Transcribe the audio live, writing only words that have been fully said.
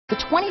The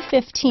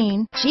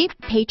 2015 Jeep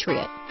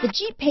Patriot. The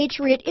Jeep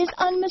Patriot is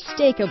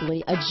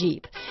unmistakably a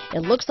Jeep. It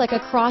looks like a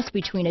cross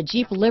between a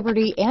Jeep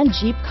Liberty and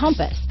Jeep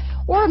Compass,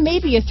 or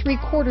maybe a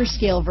 3/4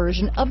 scale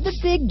version of the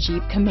big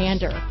Jeep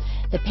Commander.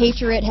 The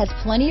Patriot has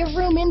plenty of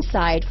room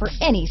inside for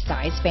any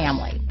size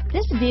family.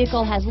 This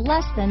vehicle has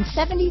less than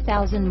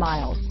 70,000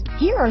 miles.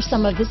 Here are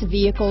some of this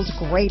vehicle's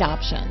great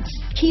options: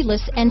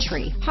 keyless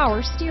entry,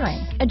 power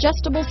steering,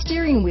 adjustable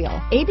steering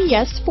wheel,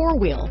 ABS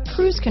 4-wheel,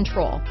 cruise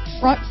control,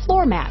 front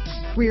floor mats,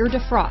 rear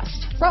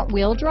defrost, front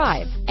wheel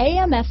drive,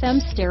 AM/FM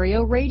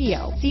stereo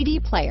radio, CD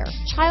player,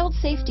 child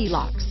safety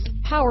locks,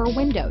 power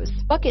windows,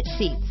 bucket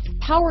seats,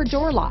 power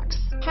door locks,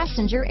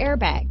 passenger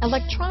airbag,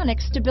 electronic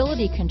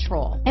stability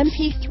control,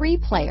 MP3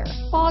 player,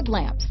 fog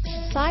lamps,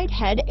 side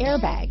head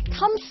airbag.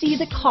 Come see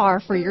the car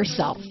for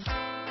yourself.